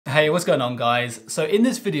Hey, what's going on guys? So in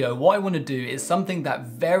this video, what I want to do is something that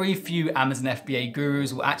very few Amazon FBA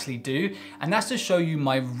gurus will actually do, and that's to show you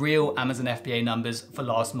my real Amazon FBA numbers for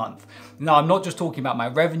last month. Now, I'm not just talking about my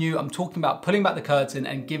revenue, I'm talking about pulling back the curtain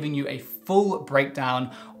and giving you a full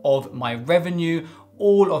breakdown of my revenue,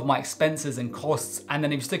 all of my expenses and costs, and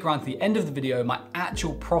then if you stick around to the end of the video, my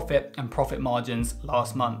actual profit and profit margins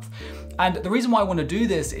last month. And the reason why I want to do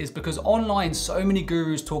this is because online, so many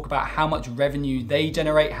gurus talk about how much revenue they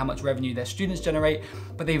generate, how much revenue their students generate,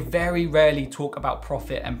 but they very rarely talk about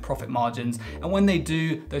profit and profit margins. And when they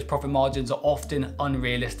do, those profit margins are often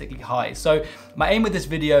unrealistically high. So my aim with this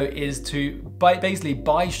video is to, by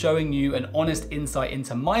showing you an honest insight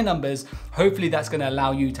into my numbers, hopefully that's going to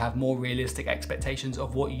allow you to have more realistic expectations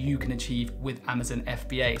of what you can achieve with Amazon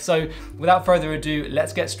FBA. So without further ado,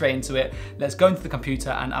 let's get straight into it. Let's go into the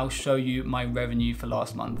computer and I'll show you my revenue for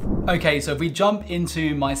last month. Okay, so if we jump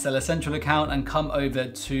into my Seller Central account and come over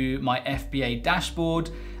to my FBA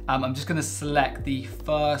dashboard, I'm just gonna select the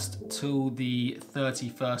 1st to the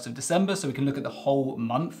 31st of December so we can look at the whole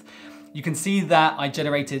month. You can see that I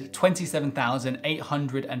generated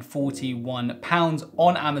 £27,841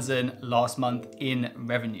 on Amazon last month in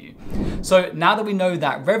revenue. So now that we know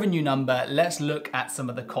that revenue number, let's look at some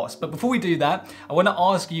of the costs. But before we do that, I want to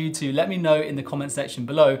ask you to let me know in the comment section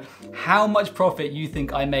below how much profit you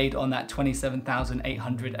think I made on that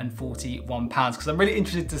 £27,841, because I'm really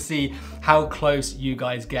interested to see how close you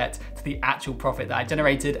guys get to the actual profit that I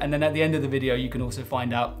generated. And then at the end of the video, you can also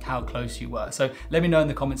find out how close you were. So let me know in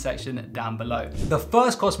the comment section down below. The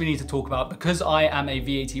first cost we need to talk about, because I am a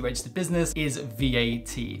VAT registered business, is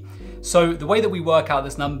VAT. So the way that we work out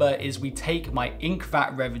this number is we take my Inc.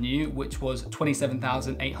 VAT revenue, which was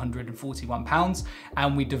 £27,841,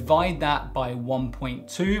 and we divide that by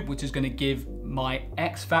 1.2, which is going to give my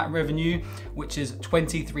ex VAT revenue, which is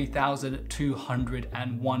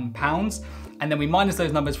 £23,201. And then we minus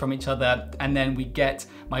those numbers from each other, and then we get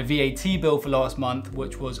my VAT bill for last month,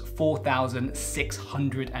 which was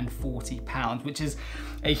 £4,640, which is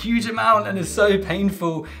a huge amount and is so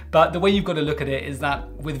painful. But the way you've got to look at it is that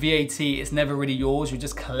with VAT, it's never really yours. You're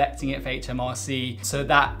just collecting it for HMRC. So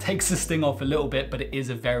that takes the sting off a little bit, but it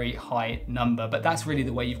is a very high number. But that's really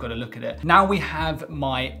the way you've got to look at it. Now we have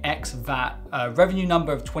my ex-VAT revenue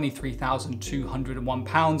number of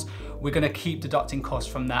 £23,201. We're going to keep deducting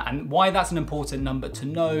costs from that. And why that's an important number to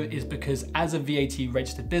know is because as a VAT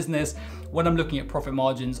registered business, when I'm looking at profit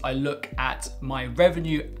margins, I look at my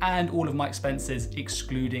revenue and all of my expenses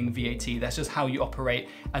excluding VAT. That's just how you operate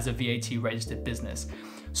as a VAT registered business.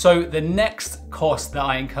 So the next cost that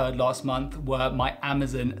I incurred last month were my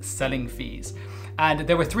Amazon selling fees. And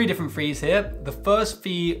there were 3 different fees here. The first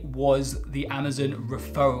fee was the Amazon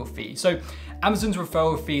referral fee. So Amazon's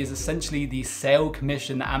referral fee is essentially the sale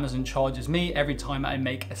commission that Amazon charges me every time I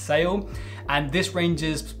make a sale. And this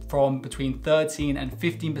ranges from between 13 and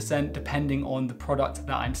 15% depending on the product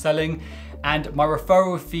that I'm selling. And my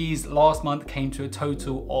referral fees last month came to a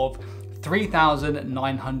total of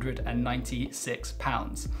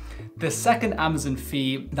 £3,996. The second Amazon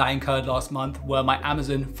fee that I incurred last month were my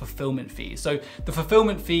Amazon fulfillment fees. So the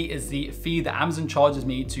fulfillment fee is the fee that Amazon charges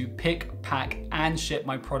me to pick, pack, and ship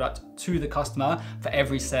my product to the customer for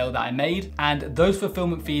every sale that I made. And those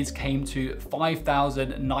fulfillment fees came to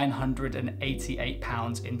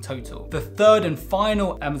 £5,988 in total. The third and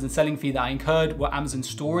final Amazon selling fee that I incurred were Amazon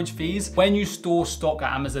storage fees. When you store stock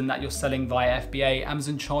at Amazon that you're selling via FBA,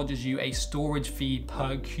 Amazon charges you a storage fee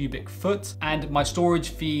per cubic foot. And my storage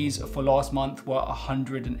fees for last month were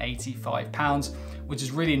 £185, which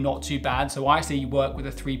is really not too bad. So I actually work with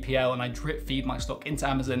a 3PL and I drip feed my stock into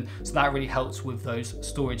Amazon. So that really helps with those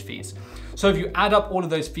storage fees. So if you add up all of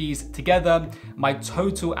those fees together, my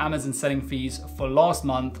total Amazon selling fees for last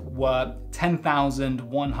month were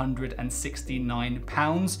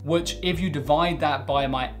 £10,169, which if you divide that by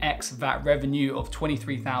my ex-VAT revenue of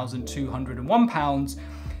 £23,201,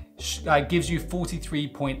 gives you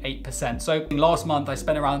 43.8%. So last month I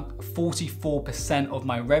spent around 44% of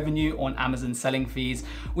my revenue on Amazon selling fees,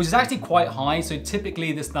 which is actually quite high. So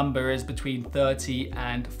typically this number is between 30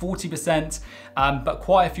 and 40%, but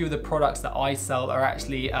quite a few of the products that I sell are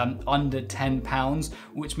actually under £10,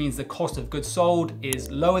 which means the cost of goods sold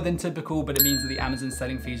is lower than typical, but it means that the Amazon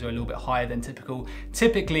selling fees are a little bit higher than typical.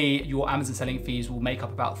 Typically your Amazon selling fees will make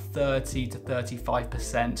up about 30 to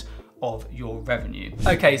 35% of your revenue.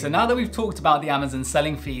 Okay, so now that we've talked about the Amazon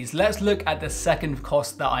selling fees, let's look at the second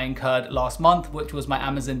cost that I incurred last month, which was my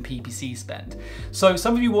Amazon PPC spend. So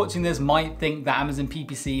some of you watching this might think that Amazon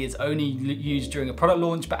PPC is only used during a product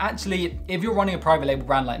launch, but actually, if you're running a private label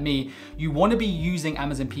brand like me, you want to be using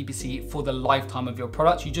Amazon PPC for the lifetime of your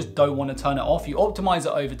product. You just don't want to turn it off. You optimize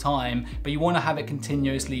it over time, but you want to have it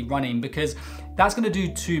continuously running, because that's going to do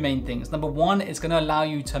two main things. Number one, it's going to allow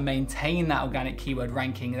you to maintain that organic keyword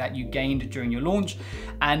ranking that you gained during your launch.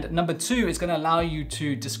 And number two, it's going to allow you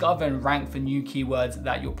to discover and rank for new keywords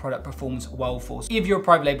that your product performs well for. So if you're a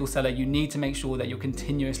private label seller, you need to make sure that you're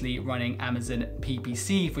continuously running Amazon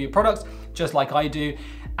PPC for your products, just like I do.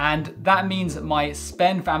 And that means that my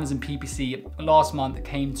spend for Amazon PPC last month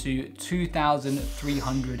came to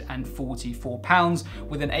 £2,344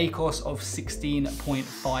 with an ACOS of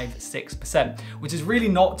 16.56%, which is really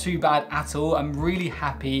not too bad at all. I'm really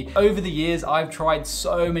happy. Over the years, I've tried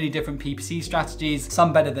so many different PPC strategies,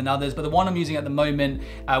 some better than others, but the one I'm using at the moment,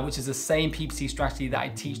 which is the same PPC strategy that I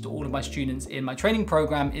teach to all of my students in my training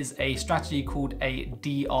program, is a strategy called a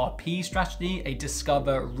DRP strategy, a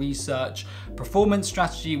Discover, Research, Performance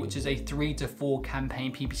strategy, which is a 3 to 4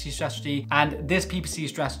 campaign PPC strategy. And this PPC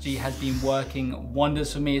strategy has been working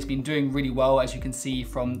wonders for me. It's been doing really well, as you can see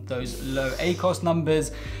from those low ACOS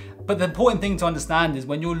numbers. But the important thing to understand is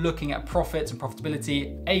when you're looking at profits and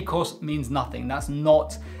profitability, ACOS means nothing. That's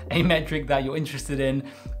not a metric that you're interested in.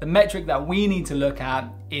 The metric that we need to look at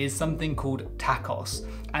is something called TACOS.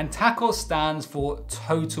 And TACOS stands for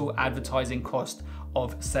Total Advertising Cost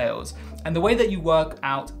of Sales. And the way that you work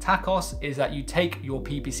out TACOS is that you take your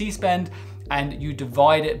PPC spend and you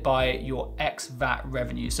divide it by your ex-VAT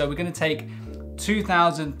revenue. So we're going to take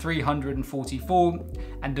 2,344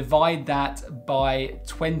 and divide that by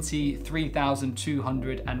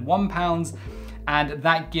 £23,201, and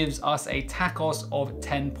that gives us a TACOS of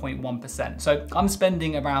 10.1%. So I'm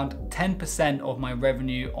spending around 10% of my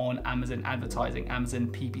revenue on Amazon advertising, Amazon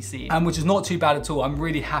PPC, which is not too bad at all. I'm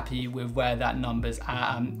really happy with where that number's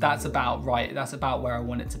at. That's about right. That's about where I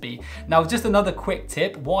want it to be. Now, just another quick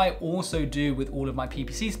tip, what I also do with all of my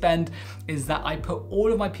PPC spend is that I put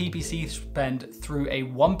all of my PPC spend through a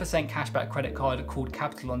 1% cashback credit card called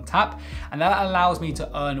Capital on Tap, and that allows me to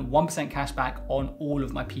earn 1% cashback on all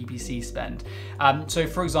of my PPC spend. So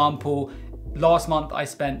for example, last month I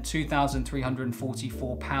spent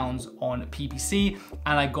 £2,344 on PPC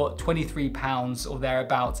and I got £23 or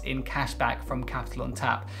thereabouts in cashback from Capital on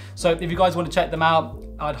Tap. So if you guys want to check them out,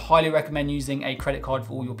 I'd highly recommend using a credit card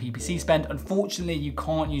for all your PPC spend. Unfortunately, you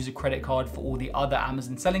can't use a credit card for all the other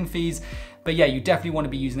Amazon selling fees, but yeah, you definitely want to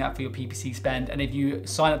be using that for your PPC spend. And if you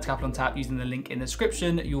sign up to Capital on Tap using the link in the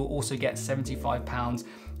description, you'll also get £75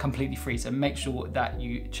 completely free. So make sure that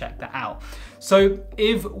you check that out. So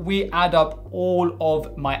if we add up all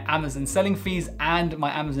of my Amazon selling fees and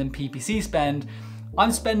my Amazon PPC spend,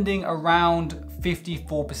 I'm spending around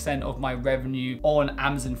 54% of my revenue on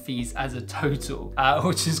Amazon fees as a total,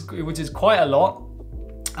 which is quite a lot.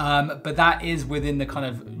 But that is within the kind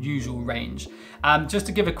of usual range. Just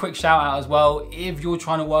to give a quick shout out as well, if you're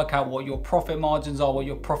trying to work out what your profit margins are, what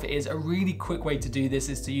your profit is, a really quick way to do this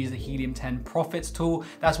is to use the Helium 10 profits tool.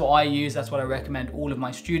 That's what I use. That's what I recommend all of my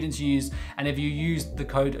students use. And if you use the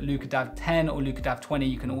code LucaDav10 or LucaDav20,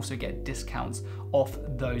 you can also get discounts off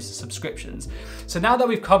those subscriptions. So now that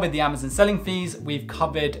we've covered the Amazon selling fees, we've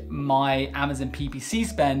covered my Amazon PPC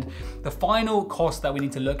spend, the final cost that we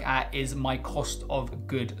need to look at is my cost of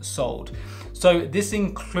goods sold. So this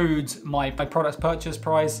includes my product purchase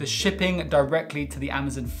price, the shipping directly to the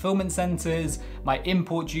Amazon fulfillment centers, my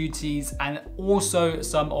import duties, and also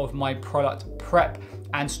some of my product prep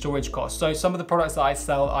and storage costs. So some of the products that I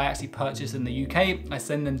sell, I actually purchase in the UK. I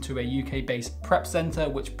send them to a UK-based prep center,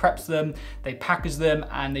 which preps them, they package them,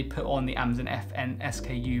 and they put on the Amazon FN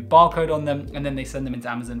SKU barcode on them, and then they send them into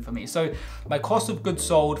Amazon for me. So my cost of goods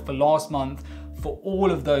sold for last month for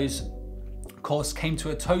all of those costs came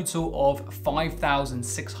to a total of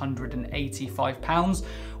 £5,685,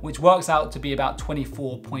 which works out to be about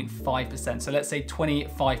 24.5%. So let's say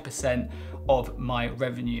 25% of my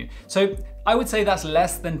revenue. So I would say that's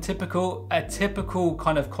less than typical. A typical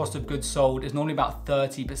kind of cost of goods sold is normally about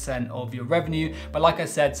 30% of your revenue. But like I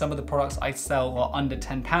said, some of the products I sell are under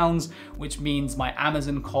 £10, which means my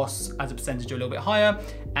Amazon costs as a percentage are a little bit higher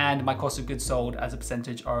and my cost of goods sold as a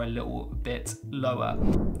percentage are a little bit lower.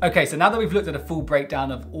 Okay, so now that we've looked at a full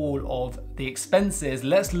breakdown of all of the expenses,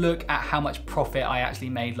 let's look at how much profit I actually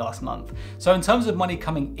made last month. So in terms of money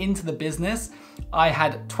coming into the business, I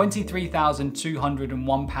had £23,000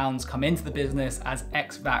 £3,201 come into the business as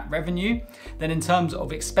ex-VAT revenue. Then in terms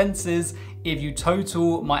of expenses, if you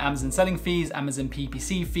total my Amazon selling fees, Amazon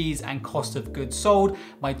PPC fees, and cost of goods sold,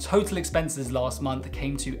 my total expenses last month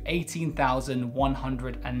came to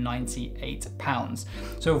 £18,198.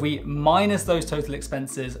 So if we minus those total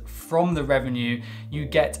expenses from the revenue, you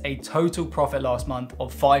get a total profit last month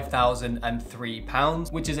of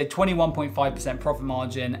 £5,003, which is a 21.5% profit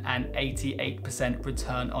margin and 88%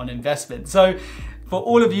 return on investment. So for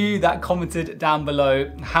all of you that commented down below,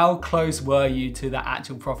 how close were you to that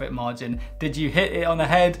actual profit margin? Did you hit it on the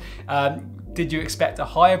head? Did you expect a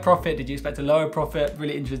higher profit? Did you expect a lower profit?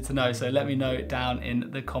 Really interested to know, so let me know down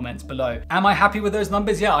in the comments below. Am I happy with those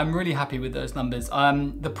numbers? Yeah, I'm really happy with those numbers.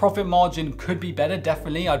 The profit margin could be better,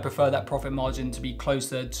 definitely. I'd prefer that profit margin to be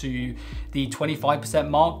closer to the 25%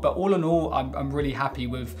 mark, but all in all, I'm really happy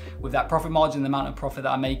with that profit margin, the amount of profit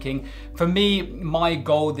that I'm making. For me, my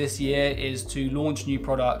goal this year is to launch new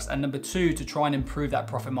products, and number two, to try and improve that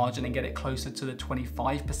profit margin and get it closer to the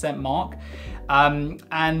 25% mark.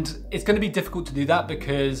 And it's gonna be difficult to do that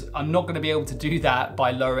because I'm not gonna be able to do that by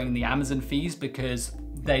lowering the Amazon fees, because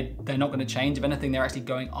they're not gonna change. If anything, they're actually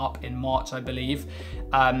going up in March, I believe.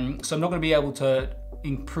 So I'm not gonna be able to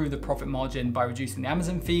improve the profit margin by reducing the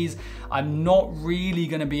Amazon fees. I'm not really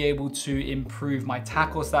going to be able to improve my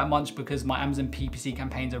TACoS that much because my Amazon PPC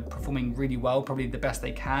campaigns are performing really well, probably the best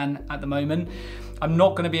they can at the moment. I'm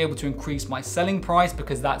not going to be able to increase my selling price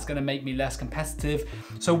because that's going to make me less competitive.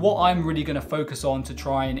 So what I'm really going to focus on to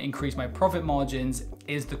try and increase my profit margins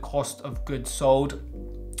is the cost of goods sold.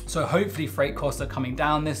 So hopefully freight costs are coming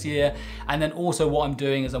down this year. And then also what I'm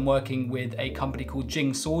doing is I'm working with a company called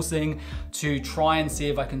Jing Sourcing to try and see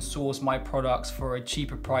if I can source my products for a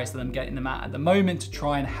cheaper price than I'm getting them at the moment, to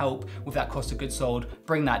try and help with that cost of goods sold,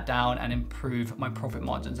 bring that down and improve my profit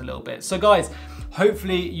margins a little bit. So guys,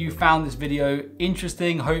 hopefully you found this video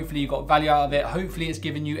interesting. Hopefully you got value out of it. Hopefully it's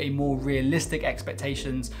given you a more realistic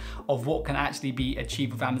expectations of what can actually be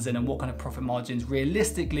achieved with Amazon and what kind of profit margins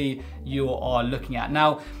realistically you are looking at.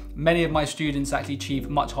 Now, many of my students actually achieve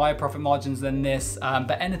much higher profit margins than this,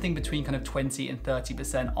 but anything between kind of 20 and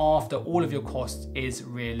 30% after all of your costs is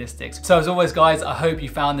realistic. So as always, guys, I hope you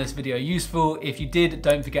found this video useful. If you did,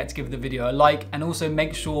 don't forget to give the video a like, and also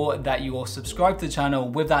make sure that you are subscribed to the channel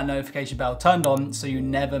with that notification bell turned on so you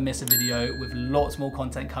never miss a video with lots more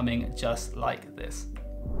content coming just like this.